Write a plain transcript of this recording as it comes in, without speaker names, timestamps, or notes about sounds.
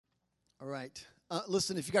All right.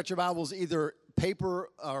 Listen, if you got your Bibles, either paper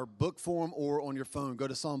or book form or on your phone, go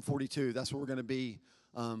to Psalm 42. That's where we're going to be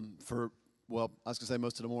for, well, I was going to say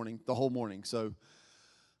most of the morning, the whole morning. So,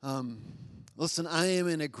 listen, I am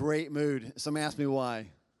in a great mood. Somebody asked me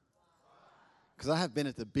why. Because I have been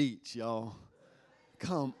at the beach, y'all.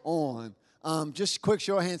 Come on. Just quick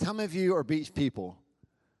show of hands. How many of you are beach people?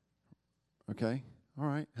 Okay. All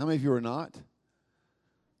right. How many of you are not?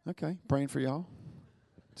 Okay. Praying for y'all.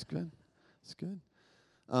 It's good. It's good.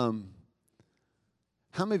 How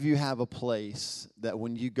many of you have a place that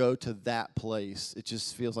when you go to that place, it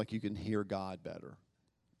just feels like you can hear God better?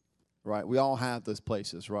 Right? We all have those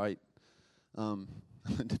places, right?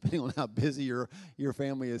 Depending on how busy your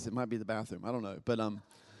family is, it might be the bathroom. I don't know. But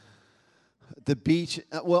the beach,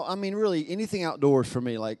 well, I mean, really, anything outdoors for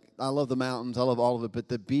me. Like, I love the mountains. I love all of it. But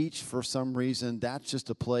the beach, for some reason, that's just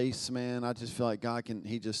a place, man. I just feel like God can,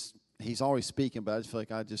 He's always speaking, but I just feel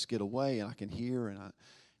like I just get away and I can hear.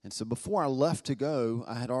 And so before I left to go,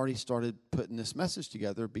 I had already started putting this message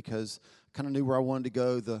together because I kind of knew where I wanted to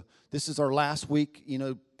go. This is our last week,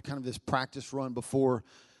 kind of this practice run before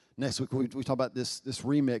next week. We talk about this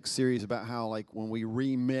remix series about how, like, when we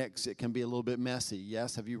remix, it can be a little bit messy.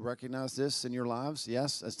 Yes? Have you recognized this in your lives?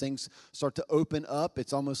 Yes? As things start to open up,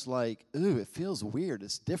 it's almost like, ooh, it feels weird.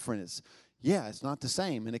 It's different. It's not the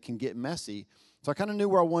same, and it can get messy. So I kind of knew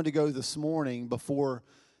where I wanted to go this morning before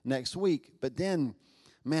next week. But then,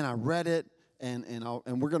 man, I read it, and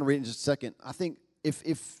we're going to read it in just a second. I think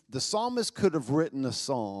if the psalmist could have written a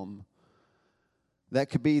psalm that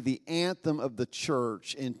could be the anthem of the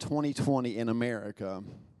church in 2020 in America,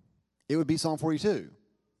 it would be Psalm 42,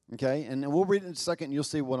 okay? And we'll read it in a second, and you'll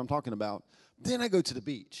see what I'm talking about. Then I go to the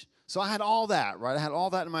beach. So I had all that, right? I had all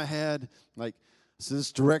that in my head, like, so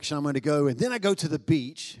this direction I'm going to go. And then I go to the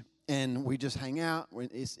beach, and we just hang out.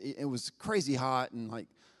 It was crazy hot, and, like,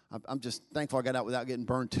 I'm just thankful I got out without getting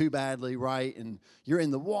burned too badly, right? And you're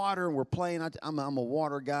in the water, and we're playing. I'm a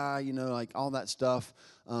water guy, like all that stuff.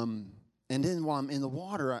 And then while I'm in the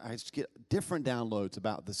water, I just get different downloads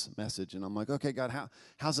about this message. And I'm like, okay, God,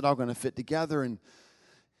 how's it all going to fit together? And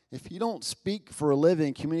if you don't speak for a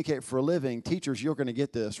living, communicate for a living, teachers, you're going to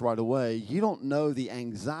get this right away. You don't know the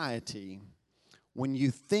anxiety when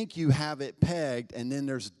you think you have it pegged, and then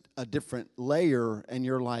there's a different layer, and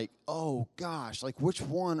you're like, oh, gosh, like, which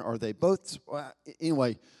one are they both?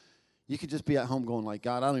 Anyway, you could just be at home going, like,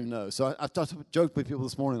 God, I don't even know. So I've joked with people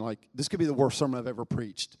this morning, like, this could be the worst sermon I've ever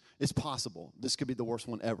preached. It's possible. This could be the worst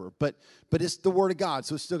one ever. But it's the Word of God,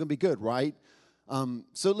 so it's still going to be good, right?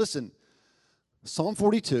 So listen, Psalm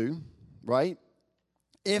 42, right?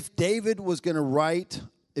 If David was going to write,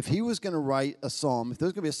 if he was going to write a psalm, if there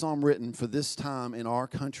was going to be a psalm written for this time in our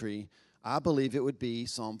country, I believe it would be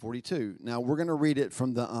Psalm 42. Now, we're going to read it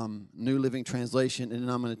from the New Living Translation, and then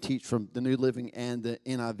I'm going to teach from the New Living and the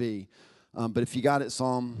NIV. But if you got it,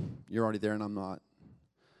 Psalm, you're already there, and I'm not.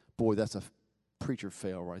 Boy, that's a preacher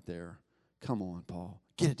fail right there. Come on, Paul.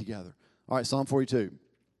 Get it together. All right, Psalm 42.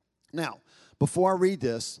 Now, before I read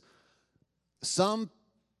this, some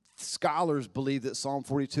scholars believe that Psalm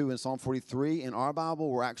 42 and Psalm 43 in our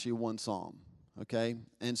Bible were actually one psalm. Okay,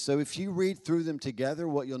 and so if you read through them together,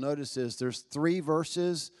 what you'll notice is there's 3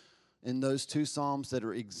 verses in those 2 psalms that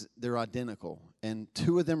they're identical, and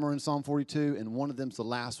 2 of them are in Psalm 42, and one of them's the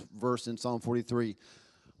last verse in Psalm 43.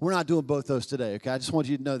 We're not doing both those today. Okay, I just want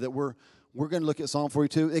you to know that we're going to look at Psalm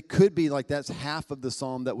 42. It could be like that's half of the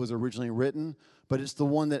psalm that was originally written, but it's the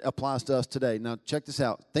one that applies to us today. Now check this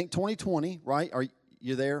out. Think 2020, right? Are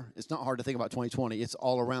you there? It's not hard to think about 2020. It's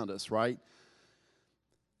all around us, right?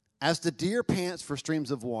 As the deer pants for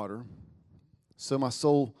streams of water, so my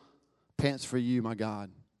soul pants for you, my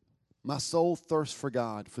God. My soul thirsts for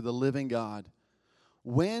God, for the living God.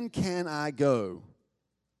 When can I go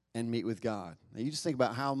and meet with God? Now, you just think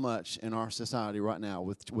about how much in our society right now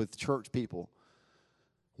with church people,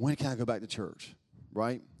 when can I go back to church,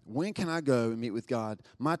 right? When can I go and meet with God?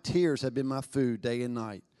 My tears have been my food day and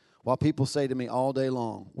night, while people say to me all day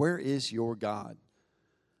long, where is your God?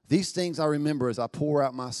 These things I remember as I pour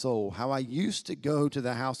out my soul, how I used to go to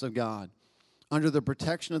the house of God under the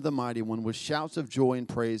protection of the Mighty One with shouts of joy and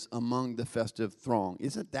praise among the festive throng.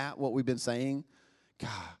 Isn't that what we've been saying? God,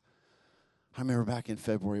 I remember back in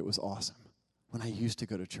February, it was awesome when I used to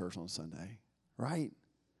go to church on Sunday, right?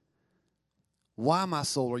 Why, my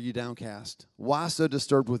soul, are you downcast? Why so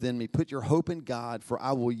disturbed within me? Put your hope in God, for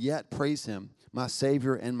I will yet praise Him, my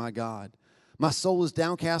Savior and my God. My soul is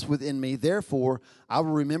downcast within me. Therefore, I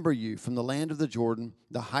will remember you from the land of the Jordan,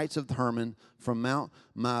 the heights of the Hermon, from Mount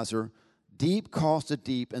Mizar. Deep calls to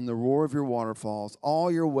deep, and the roar of your waterfalls.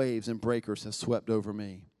 All your waves and breakers have swept over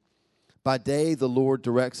me. By day, the Lord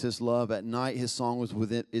directs his love. At night, his song is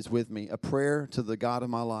with me, a prayer to the God of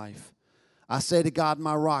my life. I say to God,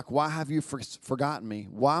 my rock, why have you forgotten me?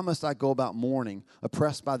 Why must I go about mourning,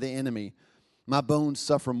 oppressed by the enemy? My bones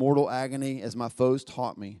suffer mortal agony as my foes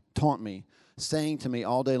taunt me, saying to me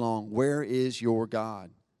all day long, where is your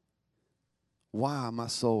God? Why, my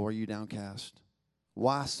soul, are you downcast?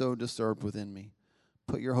 Why so disturbed within me?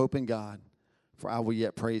 Put your hope in God, for I will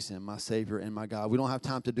yet praise him, my Savior and my God. We don't have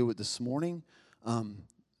time to do it this morning,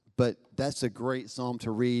 but that's a great psalm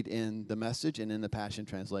to read in the Message and in the Passion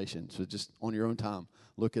Translation. So just on your own time,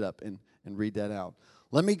 look it up and read that out.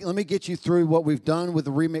 Let me get you through what we've done with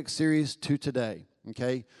the remix series to today,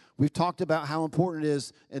 okay? We've talked about how important it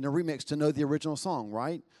is in a remix to know the original song,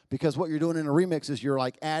 right? Because what you're doing in a remix is you're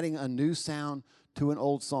like adding a new sound to an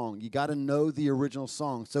old song. You got to know the original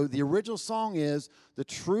song. So the original song is the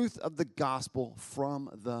truth of the gospel from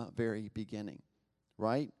the very beginning,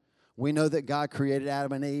 right? We know that God created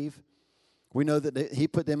Adam and Eve. We know that he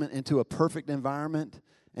put them into a perfect environment,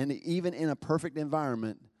 and even in a perfect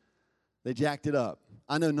environment, they jacked it up.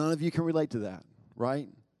 I know none of you can relate to that, right?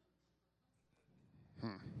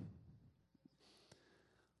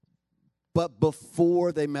 But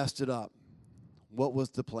before they messed it up, what was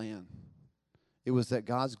the plan? It was that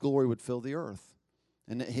God's glory would fill the earth.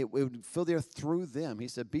 And it would fill the earth through them. He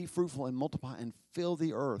said, be fruitful and multiply and fill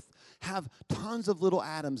the earth. Have tons of little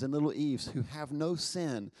Adams and little Eves who have no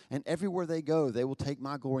sin. And everywhere they go, they will take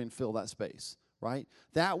my glory and fill that space, right?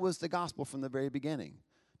 That was the gospel from the very beginning.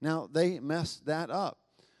 Now, they messed that up.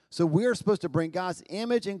 So we're supposed to bring God's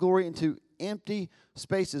image and glory into empty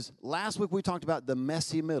spaces. Last week we talked about the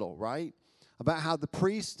messy middle, right? About how the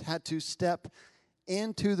priest had to step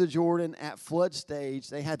into the Jordan at flood stage.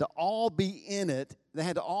 They had to all be in it. They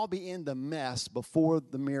had to all be in the mess before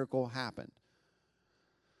the miracle happened.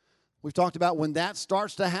 We've talked about when that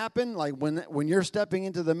starts to happen, like when you're stepping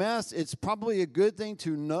into the mess, it's probably a good thing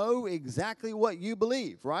to know exactly what you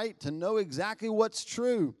believe, right? To know exactly what's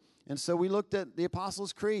true. And so we looked at the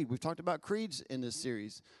Apostles' Creed. We've talked about creeds in this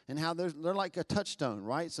series and how they're like a touchstone,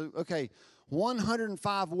 right? So, okay,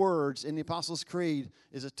 105 words in the Apostles' Creed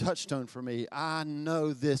is a touchstone for me. I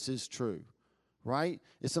know this is true, right?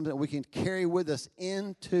 It's something that we can carry with us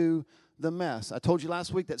into the mess. I told you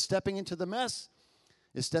last week that stepping into the mess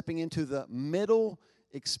is stepping into the middle,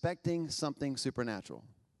 expecting something supernatural.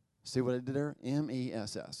 See what I did there?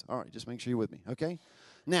 M-E-S-S. All right, just make sure you're with me, okay?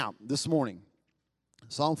 Now, this morning,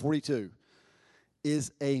 Psalm 42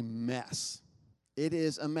 is a mess. It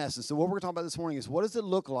is a mess. And so what we're going to talk about this morning is what does it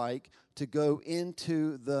look like to go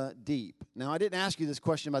into the deep? Now, I didn't ask you this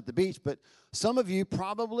question about the beach, but some of you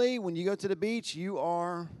probably, when you go to the beach, you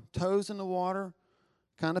are toes in the water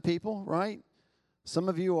kind of people, right? Some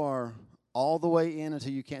of you are all the way in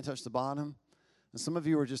until you can't touch the bottom. And some of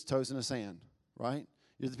you are just toes in the sand, right?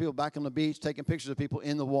 You're the people back on the beach taking pictures of people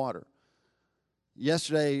in the water.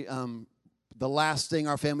 Yesterday, the last thing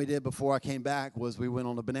our family did before I came back was we went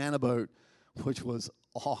on a banana boat, which was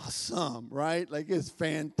awesome, right? Like, it's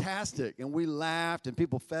fantastic. And we laughed, and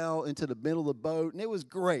people fell into the middle of the boat, and it was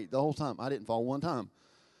great the whole time. I didn't fall one time,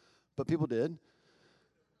 but people did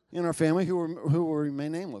in our family who will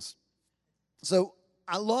remain nameless. So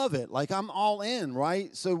I love it. Like, I'm all in,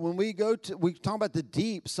 right? So when we talk about the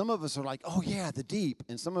deep, some of us are like, oh, yeah, the deep.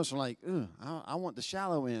 And some of us are like, I want the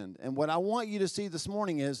shallow end. And what I want you to see this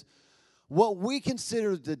morning is what we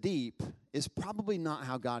consider the deep is probably not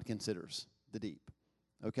how God considers the deep,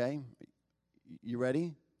 okay? You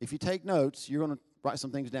ready? If you take notes, you're going to write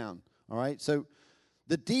some things down, all right? So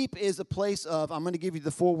the deep is a place of, I'm going to give you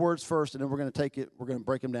the 4 words first, and then we're going to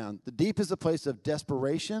break them down. The deep is a place of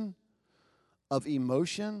desperation, of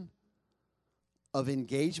emotion, of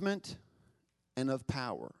engagement, and of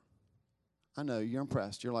power. I know, you're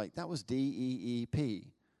impressed. You're like, that was D-E-E-P.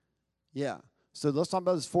 Yeah. So let's talk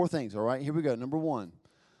about those 4 things, all right? Here we go. Number 1,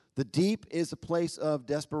 the deep is a place of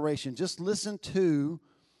desperation. Just listen to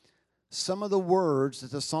some of the words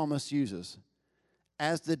that the psalmist uses.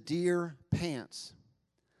 As the deer pants,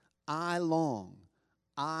 I long,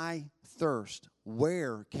 I thirst.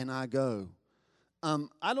 Where can I go?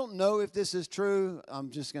 I don't know if this is true.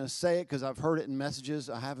 I'm just going to say it because I've heard it in messages.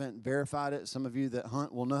 I haven't verified it. Some of you that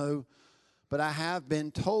hunt will know. But I have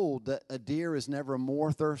been told that a deer is never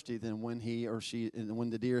more thirsty than when when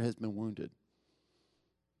the deer has been wounded.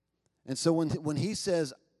 And so when he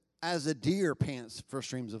says, as a deer pants for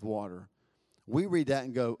streams of water, we read that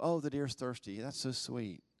and go, oh, the deer's thirsty. That's so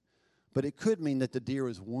sweet. But it could mean that the deer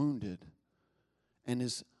is wounded and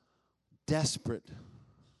is desperate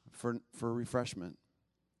for refreshment.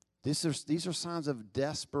 These are signs of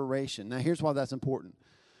desperation. Now, here's why that's important.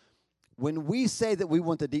 When we say that we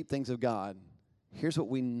want the deep things of God, here's what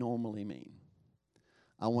we normally mean.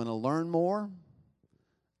 I want to learn more,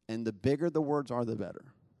 and the bigger the words are, the better,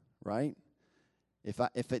 right?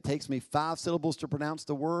 If it takes me 5 syllables to pronounce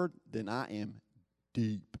the word, then I am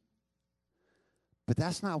deep. But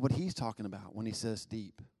that's not what he's talking about when he says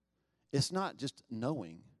deep. It's not just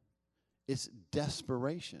knowing. It's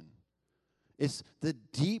desperation. It's the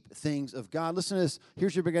deep things of God. Listen to this.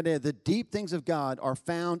 Here's your big idea. The deep things of God are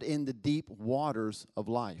found in the deep waters of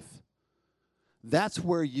life. That's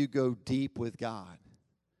where you go deep with God,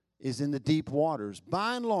 is in the deep waters.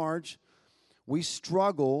 By and large, we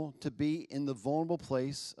struggle to be in the vulnerable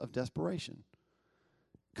place of desperation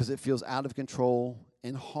because it feels out of control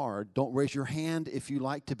and hard. Don't raise your hand if you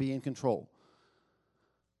like to be in control.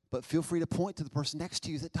 But feel free to point to the person next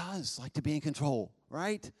to you that does like to be in control,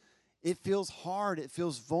 right? It feels hard. It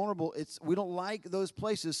feels vulnerable. We don't like those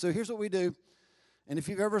places. So here's what we do. And if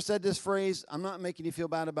you've ever said this phrase, I'm not making you feel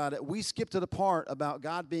bad about it. We skip to the part about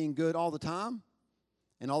God being good all the time,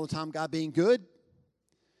 and all the time God being good.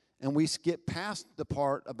 And we skip past the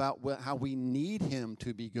part about how we need him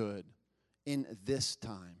to be good in this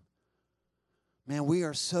time. Man, we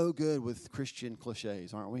are so good with Christian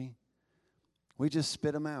cliches, aren't we? We just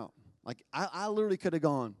spit them out. Like, I literally could have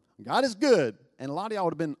gone, God is good. And a lot of y'all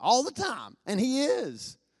would have been all the time. And he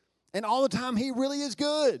is. And all the time, he really is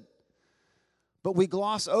good. But we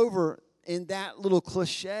gloss over in that little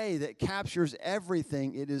cliche that captures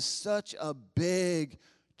everything. It is such a big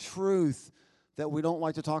truth that we don't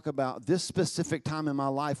like to talk about this specific time in my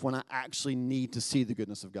life when I actually need to see the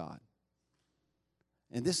goodness of God.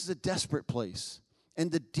 And this is a desperate place.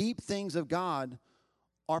 And the deep things of God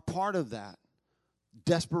are part of that.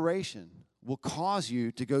 Desperation will cause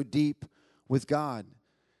you to go deep with God.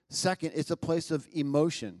 Second, it's a place of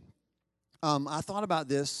emotion. I thought about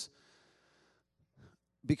this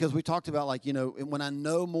because we talked about, like, you know, when I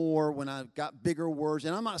know more, when I've got bigger words,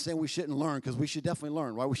 and I'm not saying we shouldn't learn, because we should definitely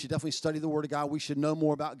learn, right? We should definitely study the Word of God. We should know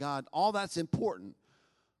more about God. All that's important.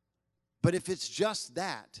 But if it's just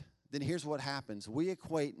that, then here's what happens. We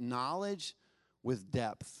equate knowledge with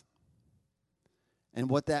depth. And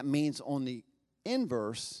what that means on the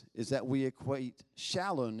inverse is that we equate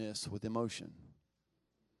shallowness with emotion.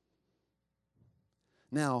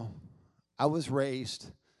 Now, I was raised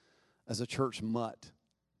as a church mutt,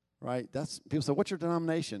 right? That's people say, what's your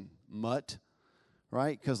denomination? Mutt,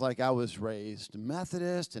 right? Because, like, I was raised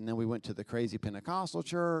Methodist, and then we went to the crazy Pentecostal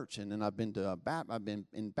church, and then I've been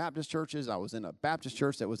in Baptist churches. I was in a Baptist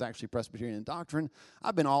church that was actually Presbyterian doctrine.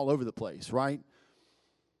 I've been all over the place, right?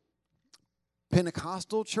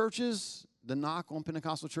 Pentecostal churches, the knock on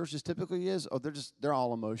Pentecostal churches typically is, they're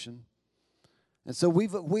all emotion. And so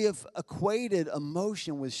we have equated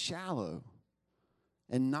emotion with shallow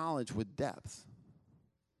and knowledge with depth.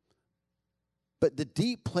 But the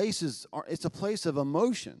deep places it's a place of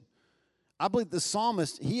emotion. I believe the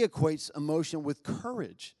psalmist, he equates emotion with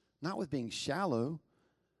courage, not with being shallow.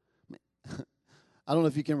 I don't know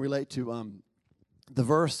if you can relate to the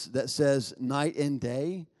verse that says, night and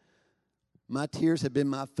day, my tears have been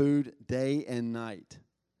my food day and night.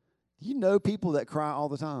 You know people that cry all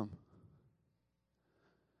the time.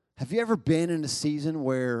 Have you ever been in a season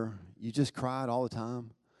where you just cried all the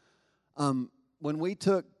time? When we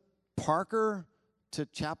took Parker to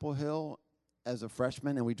Chapel Hill as a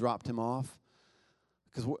freshman and we dropped him off,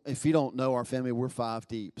 because if you don't know our family, we're 5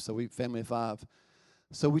 deep, so we family of 5.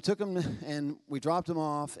 So we took him and we dropped him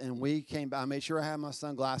off, and we came back. I made sure I had my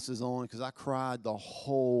sunglasses on because I cried the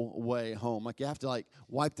whole way home. Like, you have to, like,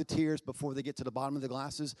 wipe the tears before they get to the bottom of the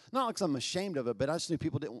glasses. Not like I'm ashamed of it, but I just knew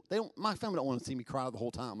people my family don't want to see me cry the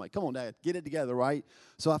whole time. Like, come on, Dad, get it together, right?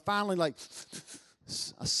 So I finally, I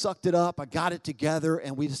sucked it up. I got it together,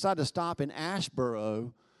 and we decided to stop in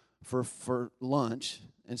Asheboro for lunch.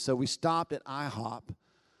 And so we stopped at IHOP.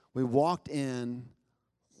 We walked in.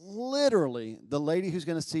 Literally, the lady who's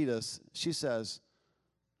going to seat us, she says,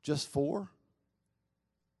 just 4?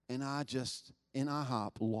 And I just, in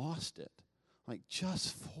IHOP, lost it. Like,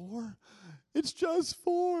 just 4? It's just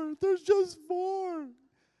 4. There's just 4.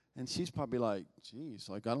 And she's probably like, geez,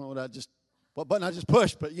 like, I don't know what button I just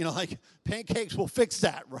pushed, but, you know, like, pancakes will fix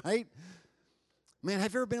that, right? Man,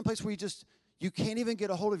 have you ever been in a place where you can't even get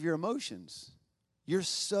a hold of your emotions? You're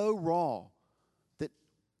so raw that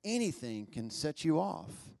anything can set you off.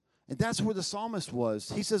 And that's where the psalmist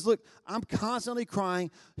was. He says, look, I'm constantly crying.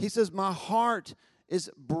 He says, my heart is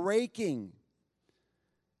breaking.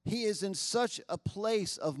 He is in such a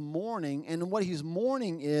place of mourning. And what he's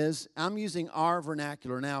mourning is, I'm using our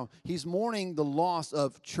vernacular now, he's mourning the loss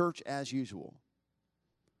of church as usual.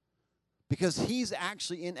 Because he's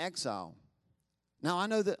actually in exile. Now, I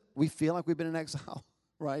know that we feel like we've been in exile,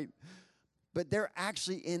 right? But they're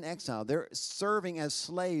actually in exile. They're serving as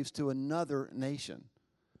slaves to another nation.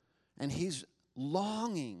 And he's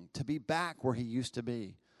longing to be back where he used to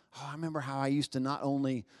be. Oh, I remember how I used to not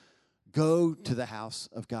only go to the house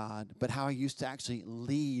of God, but how I used to actually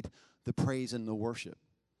lead the praise and the worship.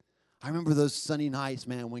 I remember those Sunday nights,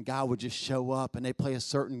 man, when God would just show up and they'd play a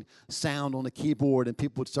certain sound on the keyboard and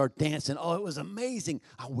people would start dancing. Oh, it was amazing.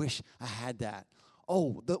 I wish I had that.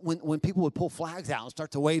 Oh, when people would pull flags out and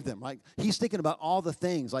start to wave them, like he's thinking about all the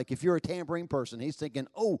things. Like if you're a tambourine person, he's thinking,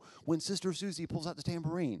 oh, when Sister Susie pulls out the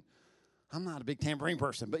tambourine. I'm not a big tambourine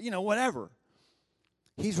person, but whatever.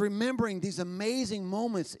 He's remembering these amazing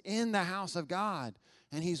moments in the house of God,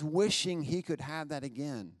 and he's wishing he could have that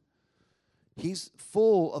again. He's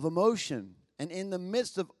full of emotion, and in the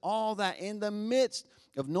midst of all that, in the midst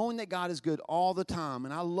of knowing that God is good all the time,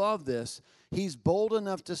 and I love this, he's bold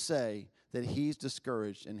enough to say that he's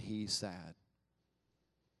discouraged and he's sad.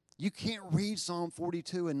 You can't read Psalm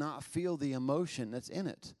 42 and not feel the emotion that's in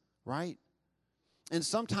it, right? And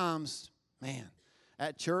sometimes, man,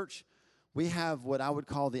 at church, we have what I would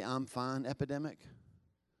call the I'm fine epidemic,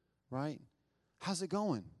 right? How's it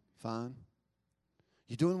going? Fine.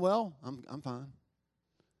 You doing well? I'm fine.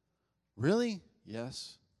 Really?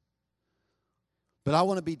 Yes. But I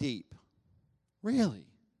want to be deep. Really?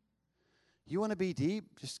 You want to be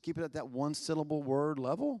deep? Just keep it at that one-syllable word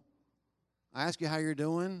level? I ask you how you're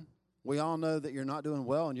doing. We all know that you're not doing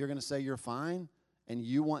well, and you're going to say you're fine, and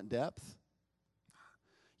you want depth.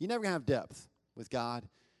 You're never going to have depth with God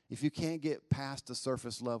if you can't get past the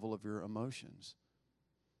surface level of your emotions.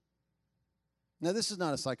 Now, this is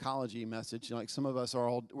not a psychology message. Like some of us we're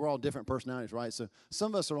all different personalities, right? So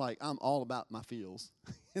some of us are like, I'm all about my feels.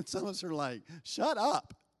 And some of us are like, shut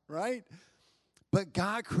up, right? But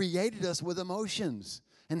God created us with emotions.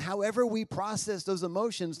 And however we process those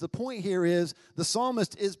emotions, the point here is the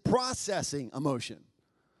psalmist is processing emotion,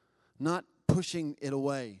 not pushing it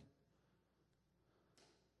away.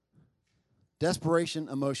 Desperation,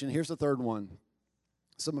 emotion. Here's the third one.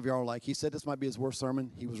 Some of y'all are like, he said this might be his worst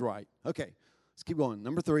sermon. He was right. Okay, let's keep going.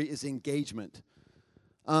 Number 3 is engagement.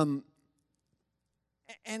 And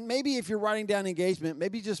maybe if you're writing down engagement,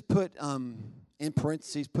 maybe just put in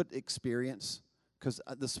parentheses, put experience. Because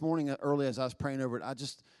this morning, early as I was praying over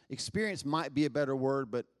it, experience might be a better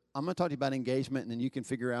word, but I'm going to talk to you about engagement, and then you can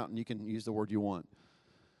figure out and you can use the word you want.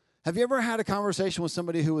 Have you ever had a conversation with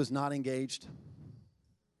somebody who was not engaged?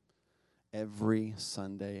 Every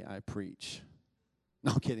Sunday I preach.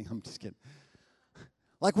 No, I'm kidding. I'm just kidding.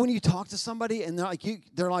 Like when you talk to somebody and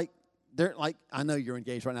they're like, I know you're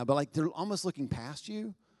engaged right now, but like they're almost looking past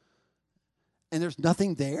you, and there's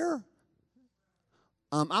nothing there.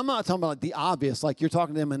 I'm not talking about like the obvious, like you're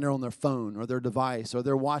talking to them and they're on their phone or their device or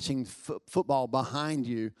they're watching football behind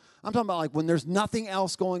you. I'm talking about like when there's nothing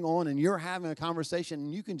else going on and you're having a conversation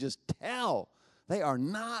and you can just tell they are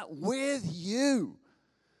not with you.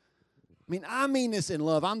 I mean this in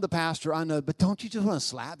love. I'm the pastor, I know, but don't you just want to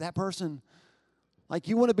slap that person? Like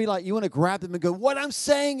you want to grab them and go, what I'm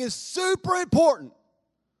saying is super important.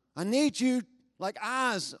 I need you like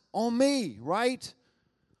eyes on me, right?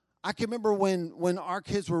 I can remember when our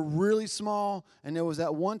kids were really small, and there was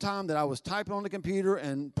that one time that I was typing on the computer,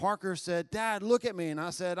 and Parker said, Dad, look at me. And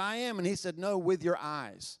I said, I am. And he said, no, with your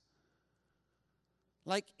eyes.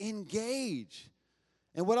 Like, engage.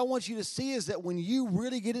 And what I want you to see is that when you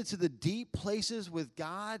really get into the deep places with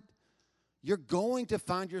God, you're going to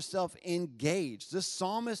find yourself engaged. This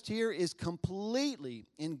psalmist here is completely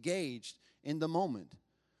engaged in the moment.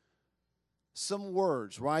 Some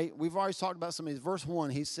words, right? We've always talked about some of these. Verse 1,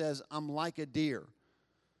 he says, I'm like a deer.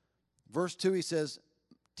 Verse 2, he says,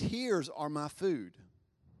 tears are my food.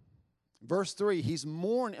 Verse 3, he's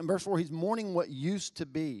mourning. In verse 4, he's mourning what used to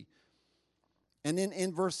be. And then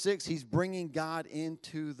in verse 6, he's bringing God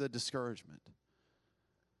into the discouragement.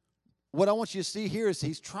 What I want you to see here is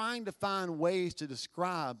he's trying to find ways to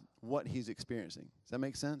describe what he's experiencing. Does that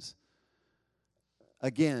make sense?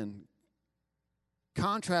 Again,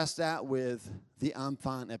 contrast that with the I'm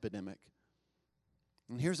fine epidemic.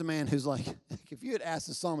 And here's a man who's like, if you had asked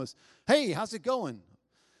the psalmist, hey, how's it going?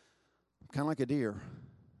 I'm kind of like a deer.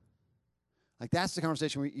 Like that's the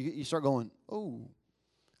conversation where you start going, oh,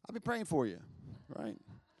 I'll be praying for you, right?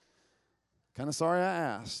 Kind of sorry I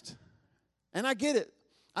asked. And I get it.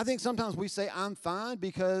 I think sometimes we say I'm fine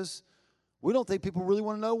because we don't think people really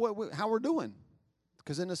want to know how we're doing.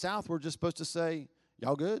 Because in the South, we're just supposed to say,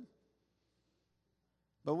 y'all good?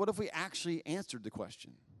 But what if we actually answered the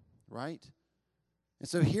question, right? And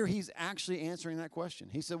so here he's actually answering that question.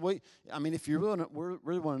 He said, if you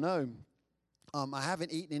really want to know, I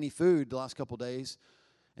haven't eaten any food the last couple of days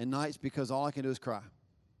and nights because all I can do is cry.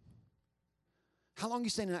 How long are you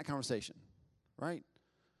staying in that conversation, right?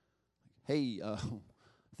 Hey, I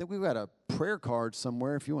think we've got a prayer card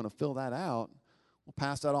somewhere. If you want to fill that out, we'll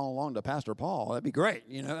pass that on along to Pastor Paul. That'd be great.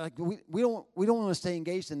 You know, like we don't want to stay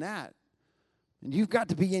engaged in that. And you've got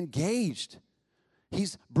to be engaged.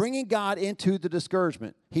 He's bringing God into the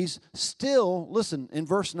discouragement. He's still, listen, in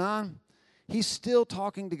verse 9, he's still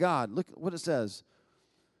talking to God. Look what it says.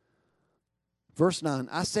 Verse 9,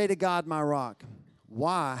 I say to God, my rock,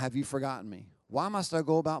 why have you forgotten me? Why must I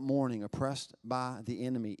go about mourning, oppressed by the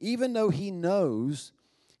enemy? Even though he knows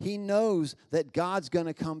that God's going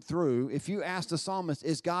to come through. If you ask the psalmist,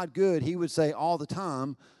 is God good? He would say all the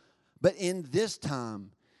time. But in this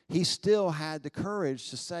time, he still had the courage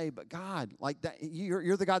to say, but God, like that,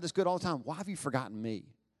 you're the God that's good all the time. Why have you forgotten me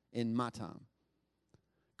in my time?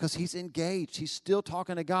 Because he's engaged. He's still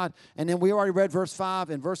talking to God. And then we already read verse 5,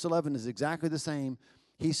 and verse 11 is exactly the same.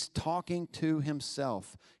 He's talking to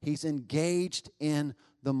himself. He's engaged in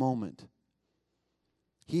the moment.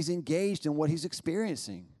 He's engaged in what he's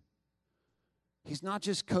experiencing. He's not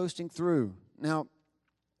just coasting through. Now,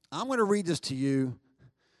 I'm going to read this to you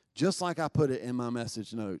just like I put it in my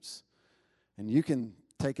message notes. And you can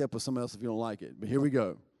take up with someone else if you don't like it. But here we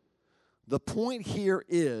go. The point here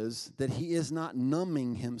is that he is not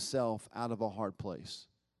numbing himself out of a hard place.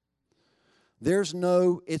 There's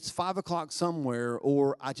no, it's 5 o'clock somewhere,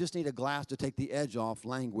 or I just need a glass to take the edge off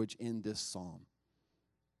language in this psalm.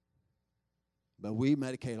 But we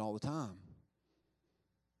medicate all the time.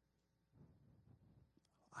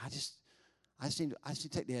 I just need to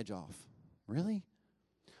take the edge off. Really?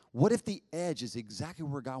 What if the edge is exactly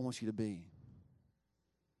where God wants you to be?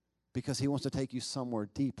 Because he wants to take you somewhere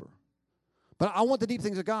deeper. But I want the deep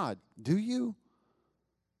things of God. Do you?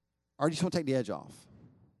 Or do you just want to take the edge off?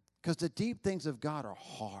 Because the deep things of God are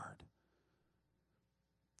hard.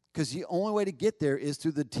 Because the only way to get there is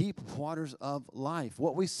through the deep waters of life.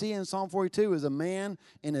 What we see in Psalm 42 is a man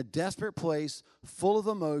in a desperate place, full of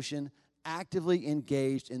emotion, actively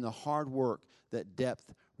engaged in the hard work that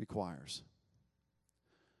depth requires.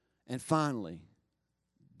 And finally,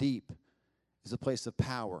 deep is a place of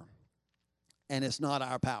power. And it's not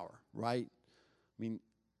our power, right? I mean,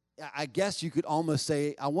 I guess you could almost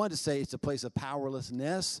say, I wanted to say it's a place of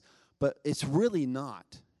powerlessness, but it's really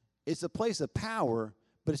not. It's a place of power,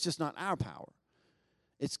 but it's just not our power.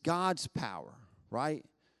 It's God's power, right?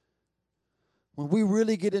 When we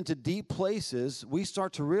really get into deep places, we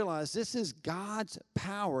start to realize this is God's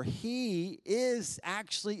power. He is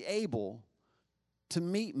actually able to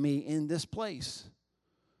meet me in this place.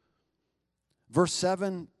 Verse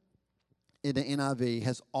 7 in the NIV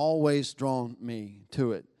has always drawn me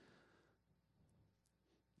to it.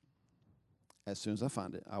 As soon as I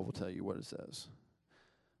find it, I will tell you what it says.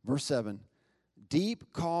 Verse 7,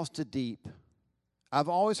 deep calls to deep. I've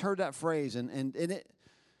always heard that phrase, and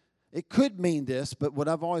it could mean this, but what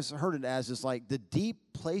I've always heard it as is like the deep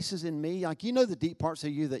places in me, like you know the deep parts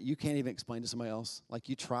of you that you can't even explain to somebody else. Like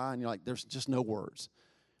you try and you're like, there's just no words.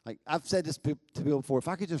 Like I've said this to people before, if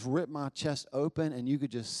I could just rip my chest open and you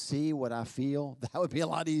could just see what I feel, that would be a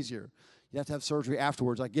lot easier. You have to have surgery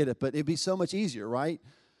afterwards, I get it, but it'd be so much easier, right?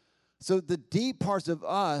 So the deep parts of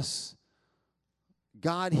us,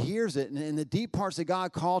 God hears it, and the deep parts that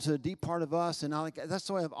God calls to the deep part of us, and that's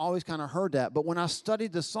the way I've always kind of heard that. But when I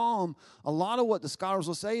studied the psalm, a lot of what the scholars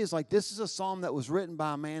will say is like this is a psalm that was written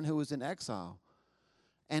by a man who was in exile.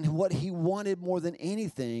 And what he wanted more than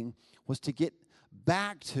anything was to get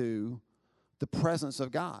back to the presence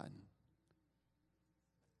of God.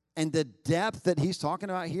 And the depth that he's talking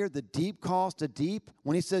about here, the deep calls to deep,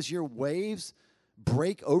 when he says your waves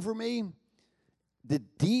break over me, the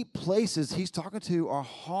deep places he's talking to are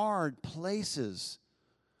hard places.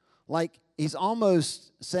 Like he's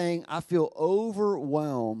almost saying, I feel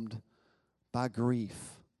overwhelmed by grief.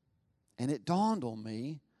 And it dawned on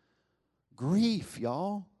me, grief,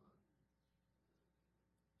 y'all.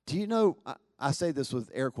 Do you know, I say this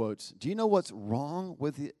with air quotes, do you know what's wrong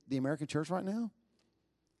with the American church right now?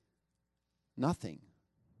 Nothing.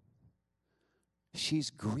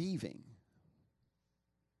 She's grieving.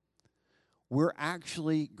 We're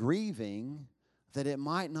actually grieving that it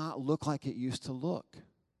might not look like it used to look.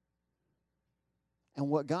 And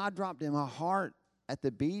what God dropped in my heart at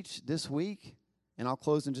the beach this week, and I'll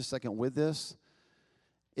close in just a second with this,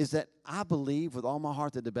 is that I believe with all my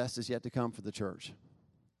heart that the best is yet to come for the church.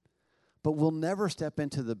 But we'll never step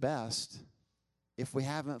into the best if we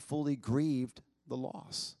haven't fully grieved the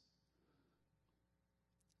loss.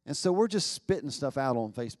 And so we're just spitting stuff out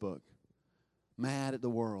on Facebook, mad at the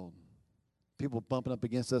world. People bumping up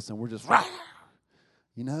against us, and we're just, rah!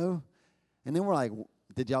 you know? And then we're like,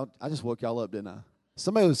 I just woke y'all up, didn't I?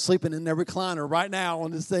 Somebody was sleeping in their recliner right now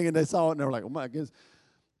on this thing, and they saw it, and they were like, oh, my goodness.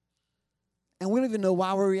 And we don't even know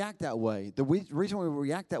why we react that way. The reason we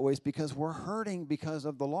react that way is because we're hurting because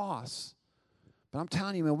of the loss. But I'm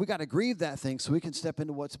telling you, man, we got to grieve that thing so we can step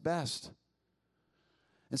into what's best.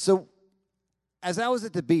 And so as I was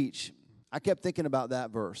at the beach, I kept thinking about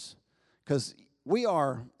that verse. Because we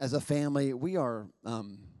are, as a family, we're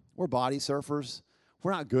body surfers.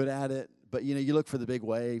 We're not good at it. But, you know, you look for the big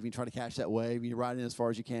wave. You try to catch that wave. You ride in as far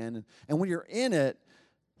as you can. And when you're in it,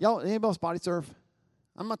 y'all, anybody else body surf?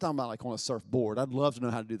 I'm not talking about like on a surfboard. I'd love to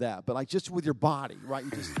know how to do that. But like just with your body, right?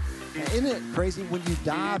 You just, isn't it crazy when you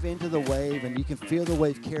dive into the wave and you can feel the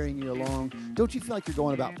wave carrying you along? Don't you feel like you're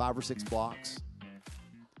going about 5 or 6 blocks?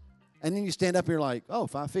 And then you stand up and you're like, oh,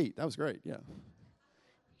 5 feet. That was great. Yeah.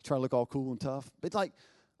 You try to look all cool and tough. But it's like,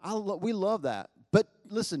 we love that. But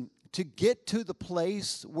listen, to get to the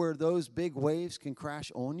place where those big waves can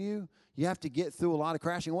crash on you, you have to get through a lot of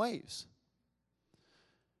crashing waves.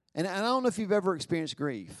 And I don't know if you've ever experienced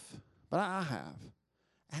grief, but I have.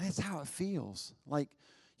 And it's how it feels. Like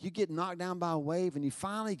you get knocked down by a wave and you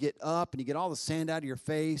finally get up and you get all the sand out of your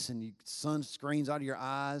face and the sun screens out of your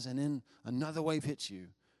eyes, and then another wave hits you.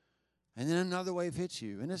 And then another wave hits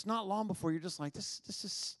you. And it's not long before you're just like, this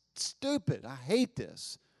is stupid. I hate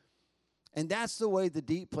this. And that's the way the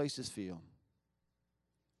deep places feel.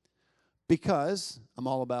 Because I'm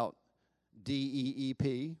all about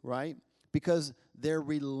DEEP, right? Because they're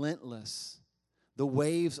relentless. The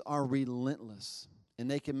waves are relentless. And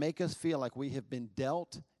they can make us feel like we have been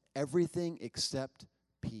dealt everything except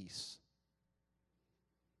peace.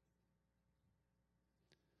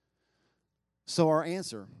 So our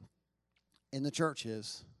answer in the church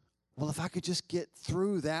is, well, if I could just get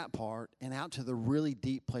through that part and out to the really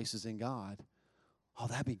deep places in God, oh,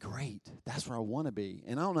 that'd be great. That's where I want to be.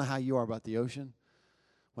 And I don't know how you are about the ocean.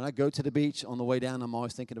 When I go to the beach, on the way down, I'm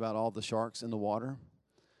always thinking about all the sharks in the water.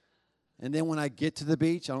 And then when I get to the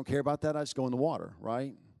beach, I don't care about that. I just go in the water,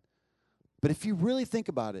 right? But if you really think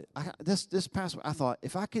about it, this past week, I thought,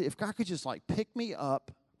 if I could just like pick me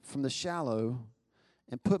up from the shallow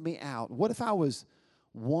and put me out, what if I was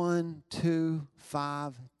 1, 2,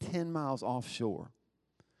 5, 10 miles offshore,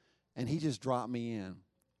 and he just dropped me in?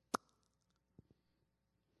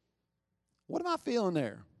 What am I feeling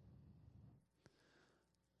there?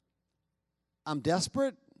 I'm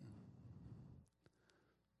desperate.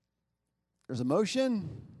 There's emotion.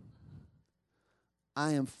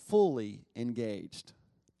 I am fully engaged.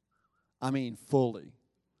 I mean, fully.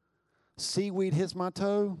 Seaweed hits my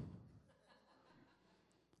toe.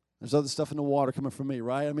 There's other stuff in the water coming from me,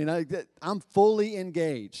 right? I mean, I'm fully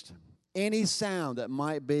engaged. Any sound that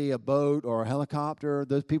might be a boat or a helicopter,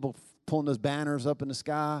 those people pulling those banners up in the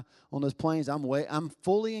sky on those planes, I'm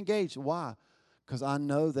fully engaged. Why? Because I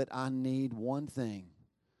know that I need one thing.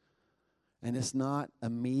 And it's not a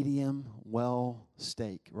medium well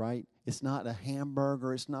steak, right? It's not a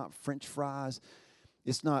hamburger. It's not French fries.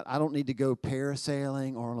 It's not, I don't need to go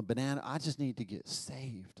parasailing or on a banana. I just need to get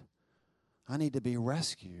saved. I need to be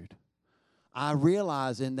rescued. I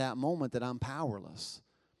realize in that moment that I'm powerless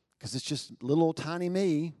because it's just little old tiny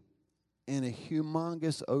me in a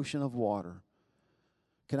humongous ocean of water.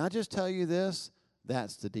 Can I just tell you this?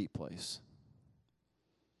 That's the deep place.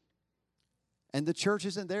 And the church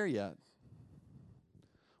isn't there yet.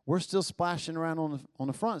 We're still splashing around on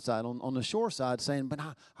the front side, on the shore side, saying, but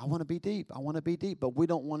I want to be deep. I want to be deep. But we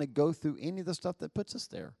don't want to go through any of the stuff that puts us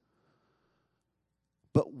there.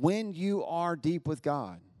 But when you are deep with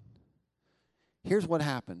God, here's what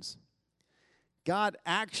happens. God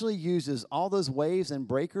actually uses all those waves and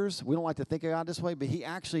breakers. We don't like to think of God this way, but he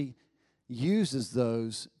actually uses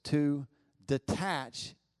those to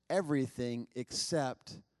detach everything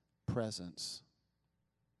except presence.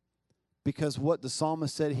 Because what the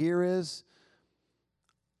psalmist said here is,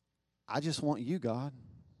 I just want you, God.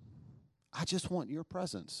 I just want your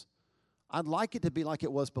presence. I'd like it to be like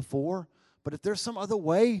it was before, but if there's some other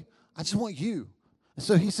way, I just want you.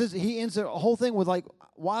 So he says, he ends the whole thing with like,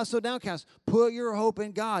 why so downcast? Put your hope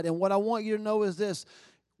in God. And what I want you to know is this.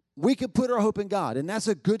 We can put our hope in God, and that's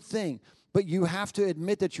a good thing. But you have to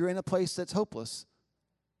admit that you're in a place that's hopeless.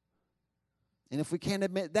 And if we can't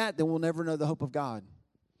admit that, then we'll never know the hope of God.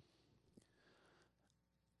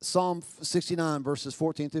 Psalm 69, verses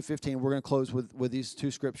 14 through 15, we're going to close with these two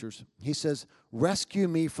scriptures. He says, rescue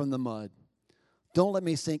me from the mud. Don't let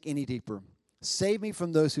me sink any deeper. Save me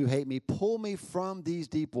from those who hate me. Pull me from these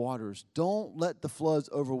deep waters. Don't let the floods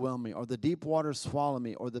overwhelm me, or the deep waters swallow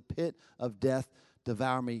me, or the pit of death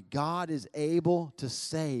devour me. God is able to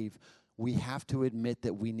save. We have to admit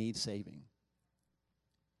that we need saving.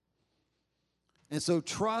 And so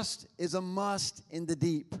trust is a must in the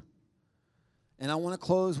deep. And I want to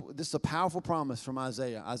close. This is a powerful promise from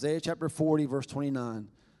Isaiah. Isaiah chapter 40, verse 29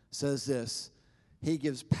 says this: He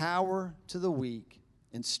gives power to the weak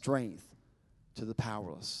and strength to the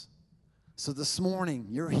powerless. So this morning,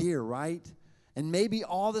 you're here, right? And maybe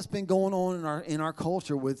all that's been going on in our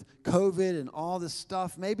culture with COVID and all this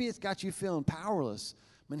stuff, maybe it's got you feeling powerless.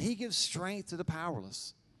 I mean, he gives strength to the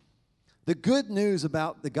powerless. The good news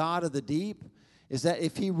about the God of the deep is that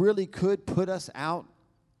if he really could put us out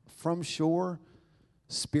from shore,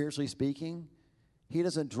 spiritually speaking, he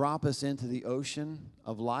doesn't drop us into the ocean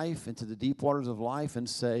of life, into the deep waters of life and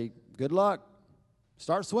say, good luck,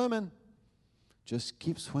 start swimming. Just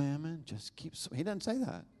keep swimming, just keep swimming. He doesn't say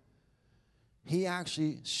that. He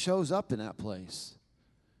actually shows up in that place.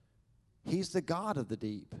 He's the God of the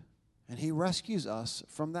deep, and he rescues us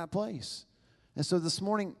from that place. And so this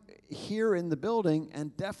morning, here in the building,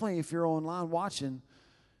 and definitely if you're online watching,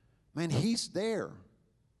 man, he's there.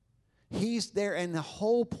 He's there, and the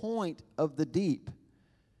whole point of the deep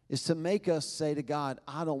is to make us say to God,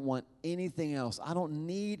 I don't want anything else. I don't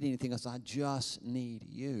need anything else. I just need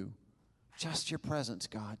you. Just your presence,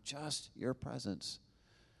 God. Just your presence.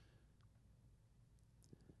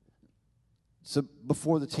 So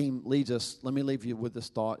before the team leads us, let me leave you with this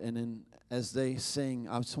thought. And then as they sing,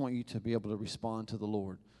 I just want you to be able to respond to the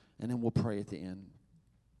Lord. And then we'll pray at the end.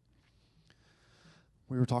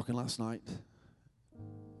 We were talking last night.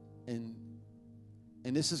 And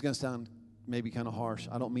this is going to sound maybe kind of harsh.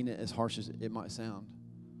 I don't mean it as harsh as it might sound.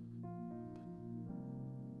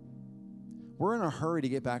 We're in a hurry to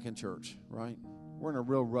get back in church, right? We're in a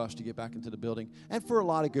real rush to get back into the building. And for a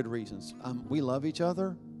lot of good reasons. We love each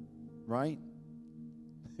other, right?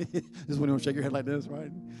 This is when you want to shake your head like this,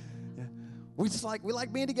 right? Yeah. We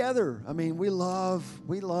like being together. I mean, we love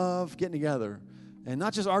getting together. And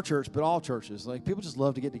not just our church, but all churches. Like, people just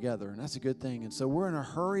love to get together, and that's a good thing. And so we're in a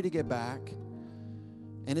hurry to get back.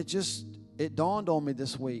 And it dawned on me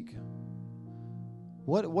this week.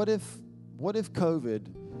 What if COVID,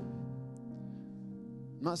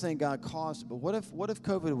 I'm not saying God caused it, but what if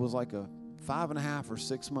COVID was like a 5.5 or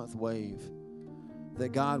 6 month wave that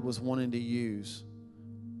God was wanting to use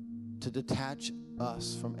to detach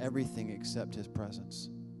us from everything except his presence?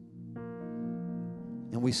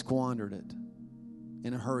 And we squandered it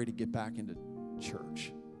in a hurry to get back into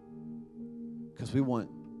church because we want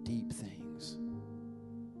deep things.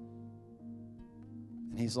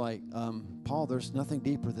 And he's like, Paul, there's nothing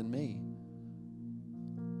deeper than me.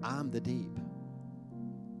 I'm the deep.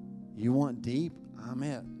 You want deep? I'm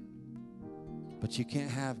it. But you can't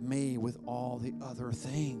have me with all the other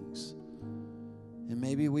things. And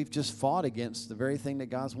maybe we've just fought against the very thing that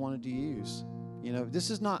God's wanted to use. You know, this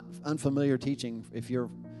is not unfamiliar teaching. If you've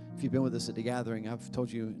been with us at the gathering, I've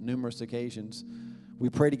told you numerous occasions, we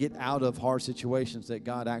pray to get out of hard situations that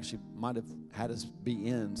God actually might have had us be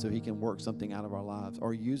in so he can work something out of our lives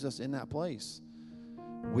or use us in that place.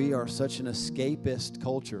 We are such an escapist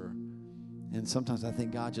culture. And sometimes I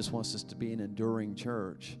think God just wants us to be an enduring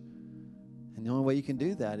church. And the only way you can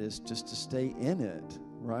do that is just to stay in it,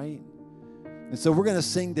 right? And so we're going to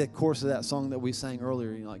sing the chorus of that song that we sang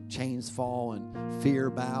earlier, you know, like chains fall and fear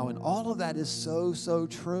bow, and all of that is so, so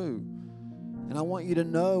true. And I want you to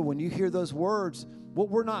know when you hear those words, what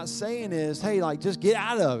we're not saying is, hey, like, just get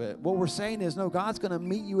out of it. What we're saying is, no, God's going to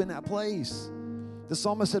meet you in that place. The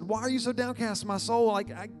psalmist said, why are you so downcast, my soul?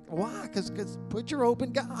 Why? Because put your hope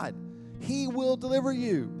in God. He will deliver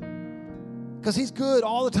you. Because he's good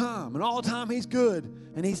all the time. And all the time he's good.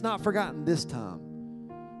 And he's not forgotten this time.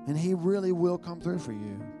 And he really will come through for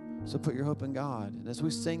you. So put your hope in God. And as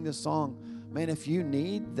we sing this song, man, if you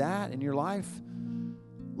need that in your life,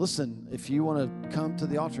 listen, if you want to come to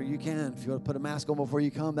the altar, you can. If you want to put a mask on before you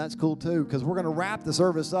come, that's cool too. Because we're going to wrap the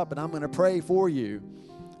service up and I'm going to pray for you.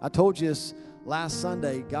 I told you this last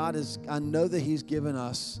Sunday. I know that he's given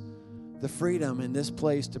us the freedom in this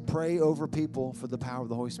place to pray over people for the power of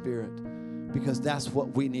the Holy Spirit. Because that's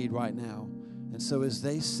what we need right now. And so as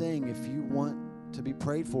they sing, if you want to be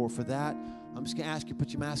prayed for that, I'm just going to ask you, put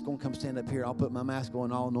your mask on, come stand up here. I'll put my mask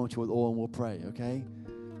on, I'll anoint you with oil, and we'll pray, okay?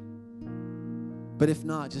 But if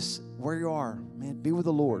not, just where you are, man, be with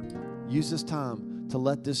the Lord. Use this time to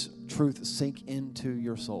let this truth sink into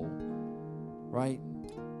your soul, right?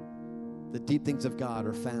 The deep things of God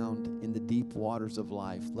are found in the deep waters of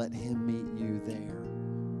life. Let him meet you there.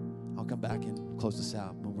 I'll come back and close this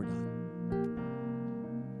out when we're done.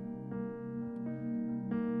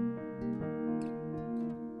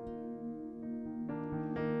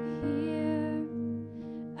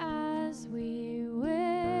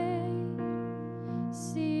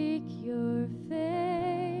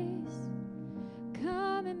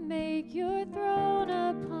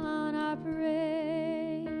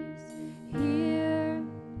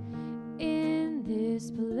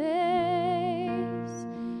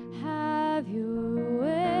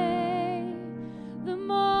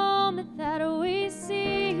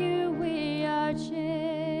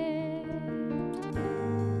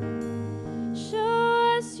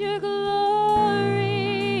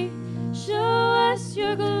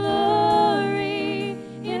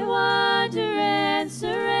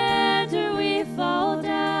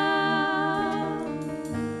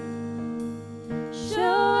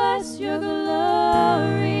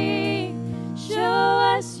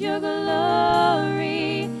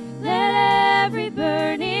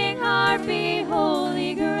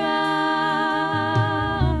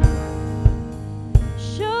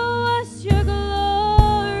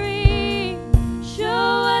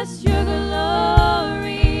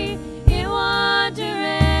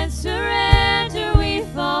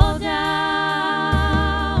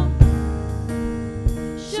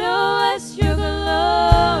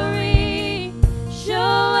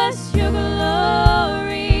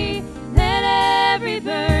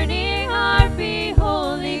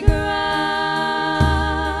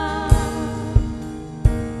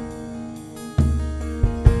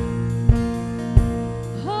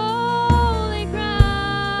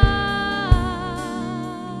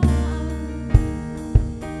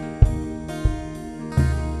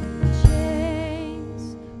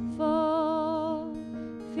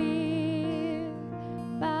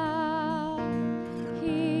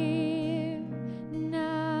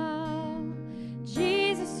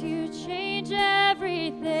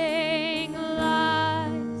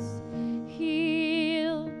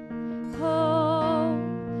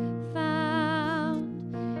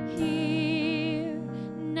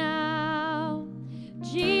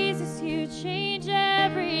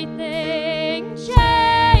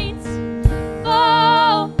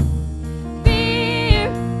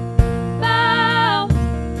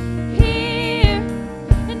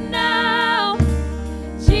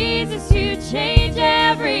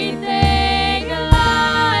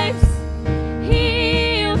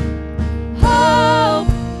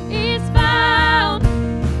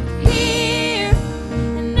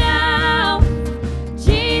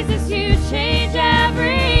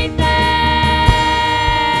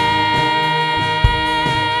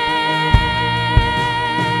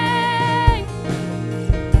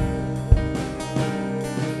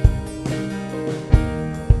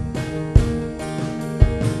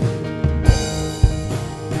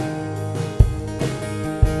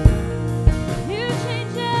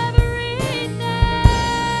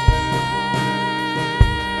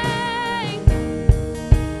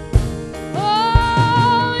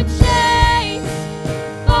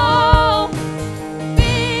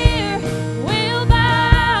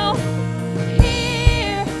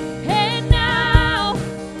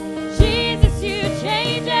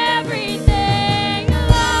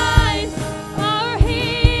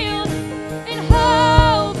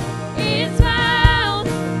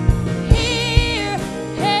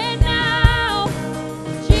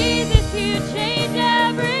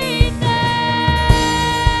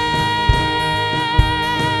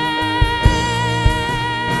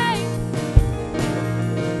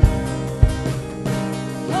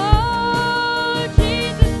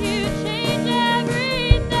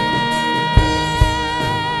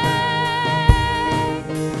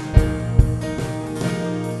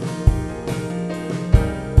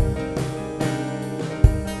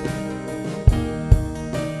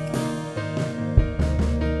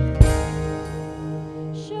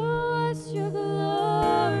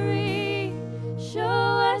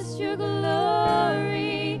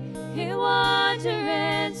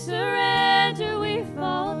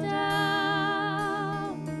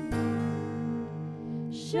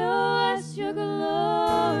 us your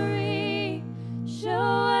glory. Show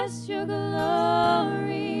us your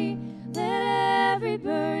glory. Let every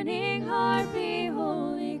burning heart be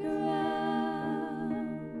holy ground.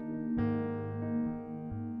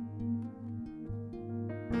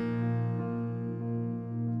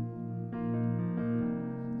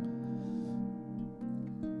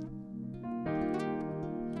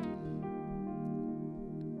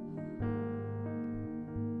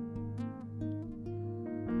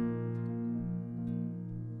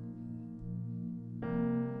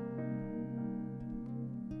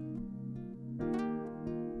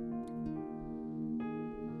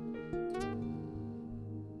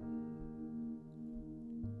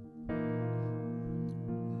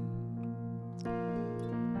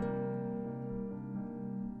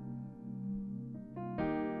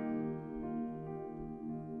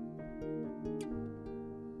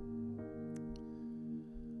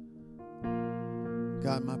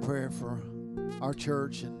 God, my prayer for our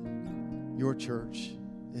church and your church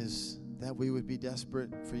is that we would be desperate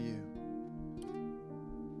for you.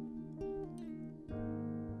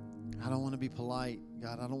 I don't want to be polite,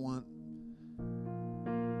 God. I don't want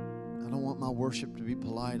my worship to be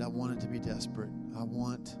polite. I want it to be desperate. I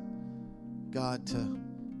want God to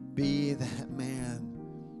be that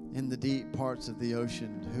man in the deep parts of the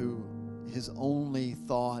ocean who his only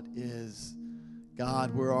thought is,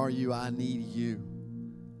 God, where are you? I need you.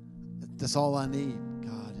 That's all I need,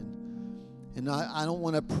 God. And I don't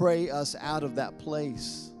want to pray us out of that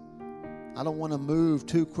place. I don't want to move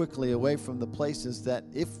too quickly away from the places that,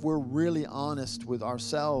 if we're really honest with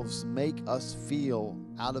ourselves, make us feel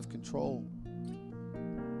out of control.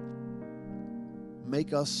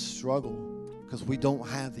 Make us struggle because we don't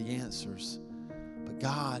have the answers. But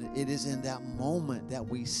God, it is in that moment that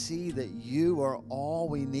we see that you are all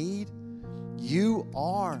we need. You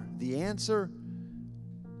are the answer.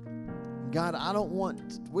 God, we don't want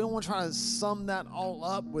to try to sum that all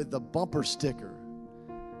up with a bumper sticker.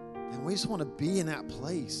 And we just want to be in that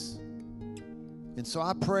place. And so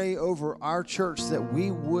I pray over our church that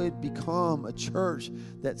we would become a church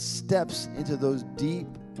that steps into those deep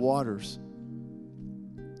waters,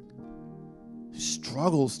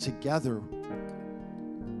 struggles together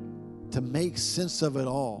to make sense of it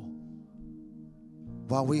all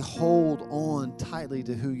while we hold on tightly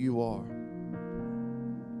to who you are.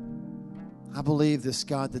 I believe this,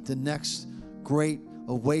 God, that the next great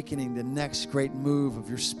awakening, the next great move of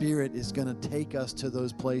your Spirit is going to take us to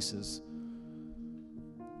those places.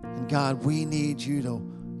 And God, we need you to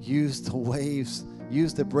use the waves,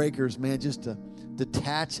 use the breakers, man, just to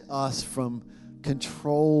detach us from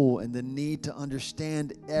control and the need to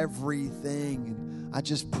understand everything. And I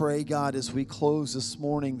just pray, God, as we close this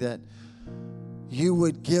morning, that you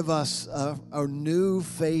would give us a new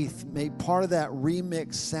faith. May part of that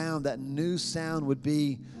remix sound, that new sound, would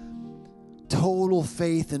be total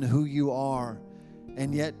faith in who you are,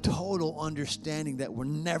 and yet total understanding that we're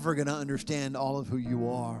never going to understand all of who you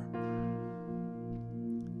are.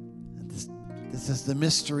 This is the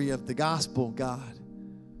mystery of the gospel, God.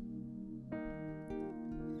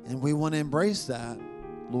 And we want to embrace that,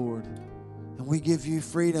 Lord. And we give you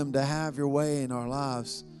freedom to have your way in our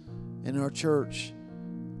lives, in our church.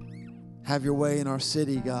 Have your way in our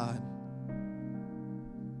city, God.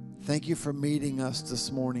 Thank you for meeting us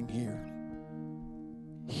this morning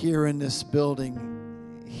here in this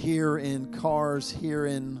building, here in cars, here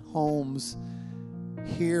in homes,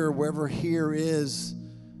 here, wherever here is.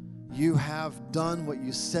 You have done what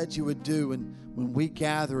you said you would do, and when we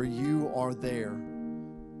gather, you are there.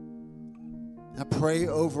 I pray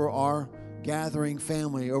over our gathering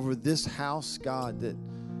family, over this house, God, that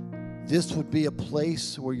this would be a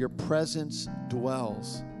place where your presence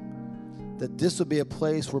dwells. That this would be a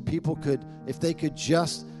place where people could, if they could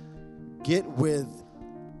just get with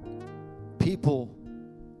people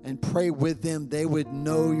and pray with them, they would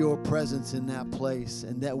know your presence in that place,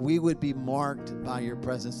 and that we would be marked by your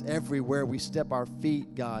presence everywhere we step our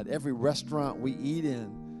feet, God, every restaurant we eat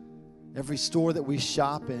in, every store that we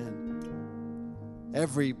shop in,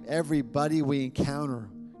 everybody we encounter,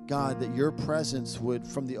 God, that your presence would,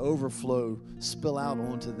 from the overflow, spill out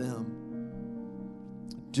onto them.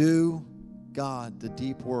 Do, God, the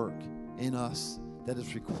deep work in us that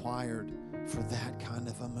is required for that kind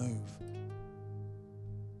of a move.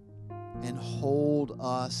 And hold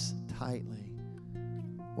us tightly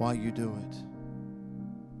while you do it.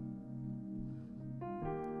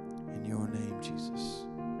 In your name, Jesus.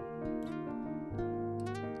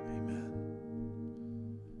 Amen.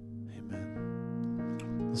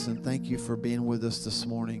 Amen. Listen, thank you for being with us this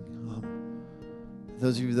morning.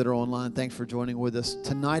 Those of you that are online, thanks for joining with us.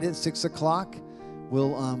 Tonight at 6 o'clock,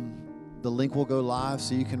 the link will go live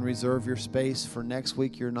so you can reserve your space for next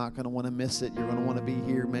week. You're not going to want to miss it. You're going to want to be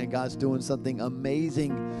here. Man, God's doing something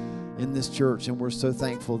amazing in this church, and we're so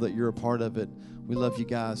thankful that you're a part of it. We love you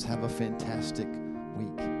guys. Have a fantastic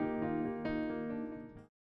week.